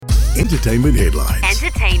Entertainment headlines.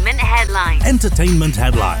 Entertainment headlines. Entertainment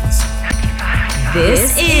headlines.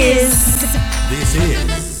 This is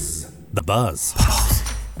The Buzz.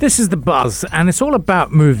 This is The Buzz, and it's all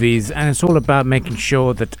about movies, and it's all about making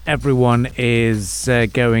sure that everyone is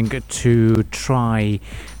going to try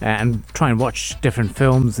and watch different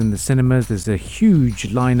films in the cinemas. There's a huge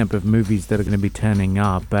lineup of movies that are going to be turning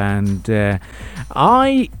up, and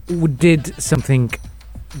I did something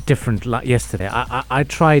different yesterday. I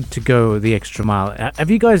tried to go the extra mile. Have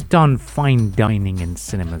you guys done fine dining in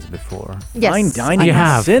cinemas before? Yes. Fine dining You in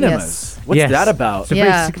have. cinemas. What's Yes. that about? So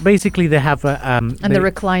Yeah. basically they have a... And the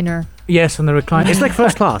recliner. Yes, on the recliner. It's like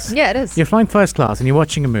first class. Yeah, it is. You're flying first class and you're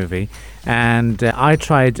watching a movie, and I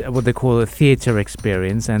tried what they call a theatre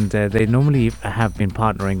experience, and they normally have been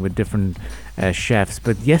partnering with different chefs,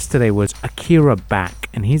 but yesterday was Akira Bak,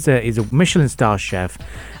 and he's a Michelin star chef,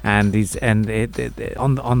 and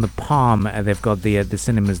on the Palm they've got the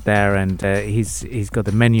cinemas there, and he's got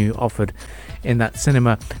the menu offered in that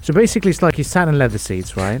cinema. So basically it's like you sat in leather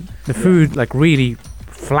seats, right? The food, like really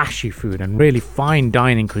flashy food and really fine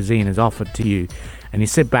dining cuisine is offered to you, and you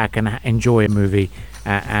sit back and enjoy a movie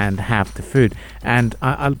and have the food. And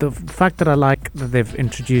the fact that I like that they've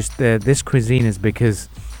introduced this cuisine is because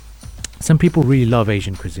some people really love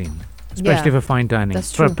Asian cuisine, especially for fine dining.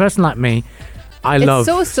 That's For a true. person like me, I love It's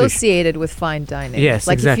so sushi. associated with fine dining. Yes,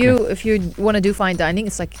 like exactly. if you want to do fine dining,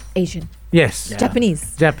 it's like Asian, Yes, Yeah.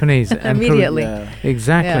 Japanese. and Immediately. Yeah.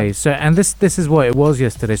 Exactly. Yeah. So, and this is what it was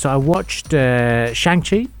yesterday. So I watched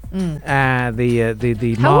Shang-Chi,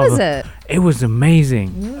 the How Marvel. was it? It was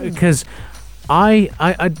amazing because I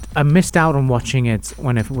missed out on watching it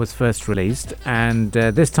when it was first released, and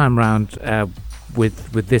this time round,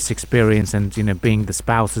 with this experience and being the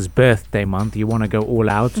spouse's birthday month, you want to go all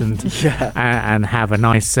out and and have a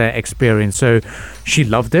nice experience. So she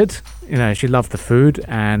loved it. She loved the food,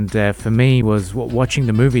 and for me was watching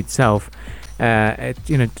the movie itself.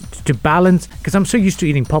 To balance, because I'm so used to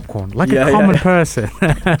eating popcorn like a common person,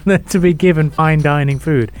 to be given fine dining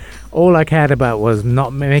food. All I cared about was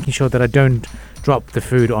not making sure that I don't drop the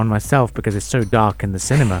food on myself because it's so dark in the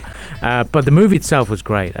cinema. But the movie itself was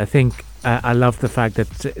great. I think I love the fact that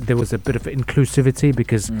there was a bit of inclusivity,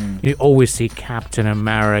 because you always see Captain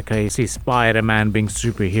America, you see Spider-Man being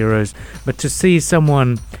superheroes, but to see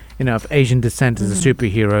someone of Asian descent as a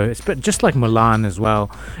superhero, it's just like Mulan as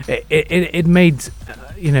well. It made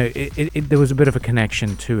there was a bit of a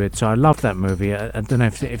connection to it. So I love that movie. I don't know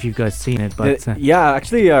if you guys seen it, but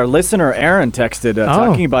Actually, our listener Aaron texted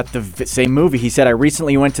talking about the same movie. He said, I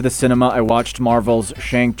recently went to the cinema. I watched Marvel's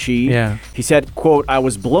Shang-Chi. Yeah. He said, quote, I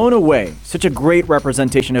was blown away. Such a great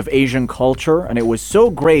representation of Asian culture, and it was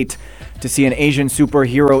so great to see an Asian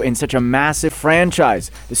superhero in such a massive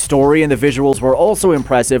franchise. The story and the visuals were also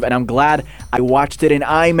impressive, and I'm glad I watched it in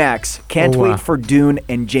IMAX. Can't wow. wait for Dune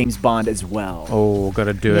and James Bond as well. Oh,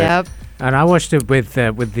 gotta do Yep. it. And I watched it with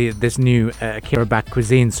this new Akira Bak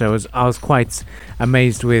cuisine, so I was quite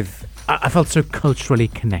amazed with. I felt so culturally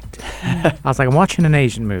connected. I was like, I'm watching an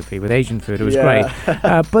Asian movie with Asian food. It was great.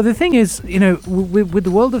 But the thing is, with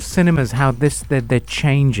the world of cinemas, how they're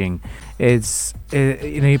changing is,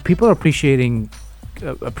 people are appreciate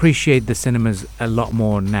the cinemas a lot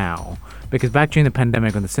more now. Because back during the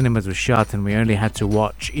pandemic, when the cinemas were shut and we only had to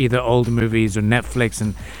watch either old movies or Netflix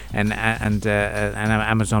and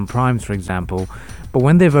Amazon Primes, for example. But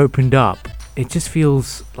when they've opened up, it just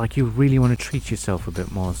feels like you really want to treat yourself a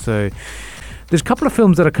bit more. So there's a couple of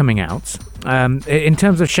films that are coming out. In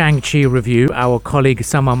terms of Shang-Chi review, our colleague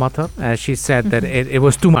Sama Mata, she said that it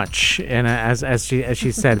was too much, as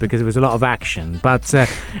she said, because it was a lot of action. But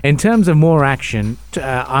in terms of more action,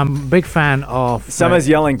 I'm a big fan of... Sama's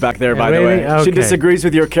yelling back there, by really? the way. Okay. She disagrees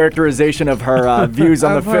with your characterization of her views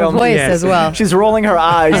on the Her film. voice Yes. as well. She's rolling her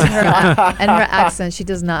eyes. And her accent. She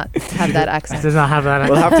does not have that accent. Does not have that.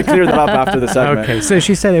 We'll have to clear that up after the segment. Okay, so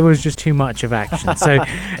she said it was just too much of action. So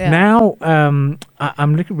now I'm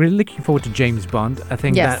really looking forward to James Bond. I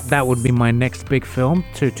think Yes. that would be my next big film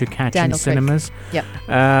to catch Daniel in Craig. cinemas.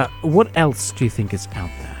 Yep. What else do you think is out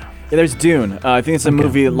there? Yeah, there's Dune. I think it's a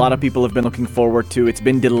movie a lot of people have been looking forward to. It's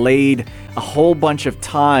been delayed a whole bunch of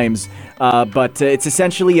times, but it's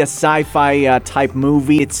essentially a sci-fi type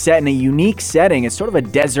movie. It's set in a unique setting. It's sort of a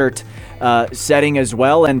desert setting as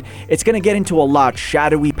well, and it's going to get into a lot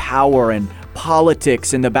shadowy power and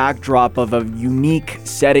politics in the backdrop of a unique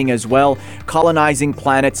setting as well, colonizing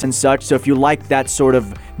planets and such. So if you like that sort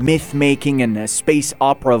of myth-making and space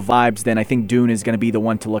opera vibes, then I think Dune is going to be the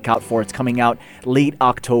one to look out for. It's coming out late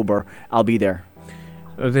October. I'll be there.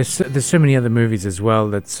 There's so many other movies as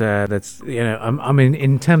well. I mean,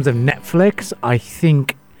 in terms of Netflix, I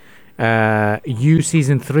think You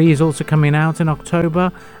Season 3 is also coming out in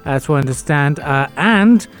October, as I understand.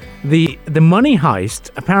 And the Money Heist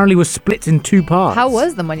apparently was split in 2 parts. How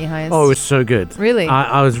was the Money Heist? Oh, it was so good. Really?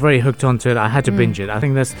 I was very hooked onto it. I had to binge it. I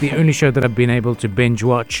think that's the only show that I've been able to binge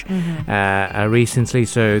watch recently.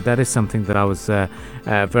 So that is something that I was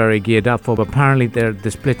very geared up for. But apparently they're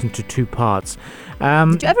split into 2 parts.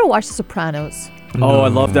 Did you ever watch The Sopranos? Oh, I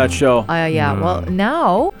love that show. Yeah. Well,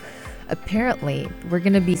 now apparently we're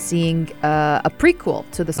going to be seeing a prequel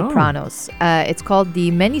to The Sopranos. It's called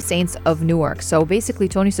The Many Saints of Newark. So basically,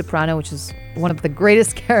 Tony Soprano, which is one of the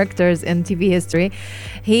greatest characters in TV history,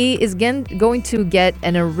 he is again going to get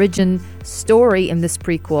an origin story in this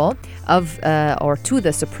prequel or to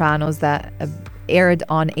The Sopranos that aired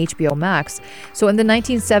on HBO Max. So in the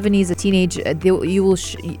 1970s,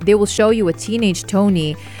 they will show you a teenage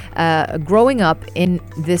Tony growing up in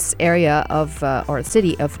this area of or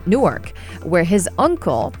city of Newark, where his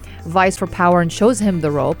uncle vies for power and shows him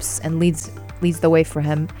the ropes and leads the way for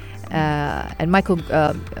him. And Michael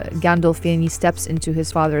Gandolfini steps into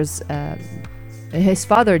his father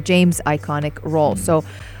James' iconic role. So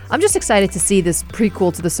I'm just excited to see this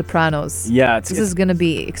prequel to The Sopranos. Yeah, this is going to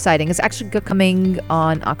be exciting. It's actually coming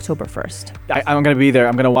on October 1st. I'm going to be there.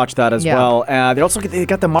 I'm going to watch that as well. They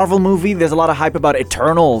got the Marvel movie. There's a lot of hype about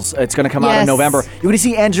Eternals. It's going to come out in November. You're going to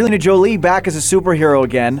see Angelina Jolie back as a superhero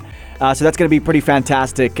again. So that's going to be pretty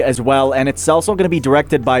fantastic as well. And it's also going to be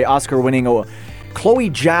directed by Oscar-winning Chloe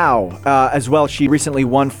Zhao as well. She recently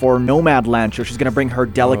won for Nomadland, so she's going to bring her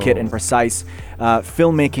delicate and precise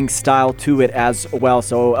filmmaking style to it as well.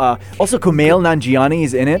 So also Kumail Nanjiani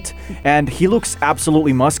is in it, and he looks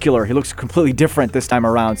absolutely muscular. He looks completely different this time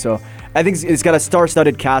around. So I think it's got a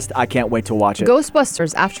star-studded cast. I can't wait to watch it.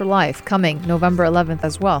 Ghostbusters Afterlife coming November 11th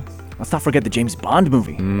as well. Let's not forget the James Bond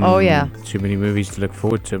movie. Oh yeah, too many movies to look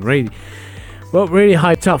forward to. Really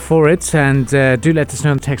hyped up for it, and do let us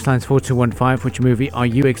know on the text lines 4215 which movie are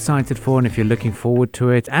you excited for, and if you're looking forward to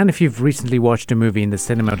it, and if you've recently watched a movie in the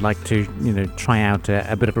cinema, I'd like to try out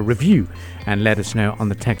a bit of a review, and let us know on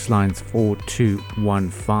the text lines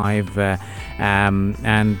 4215,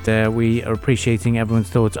 and we are appreciating everyone's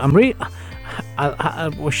thoughts. I'm really.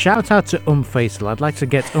 Shout out to Faisal. I'd like to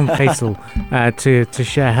get Faisal to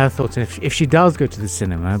share her thoughts if she does go to the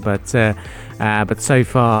cinema. But so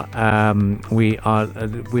far we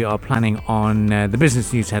are planning on the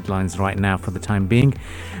business news headlines right now for the time being.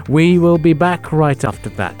 We will be back right after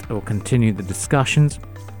that. We'll continue the discussions.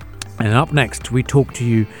 And up next, we talk to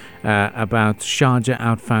you about Sharjah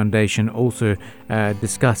Out Foundation also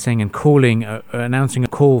discussing and announcing a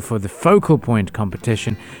call for the Focal Point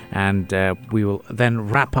competition. And we will then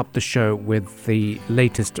wrap up the show with the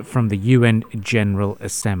latest from the UN General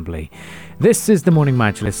Assembly. This is the Morning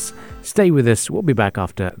Majlis. Stay with us. We'll be back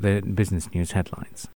after the business news headlines.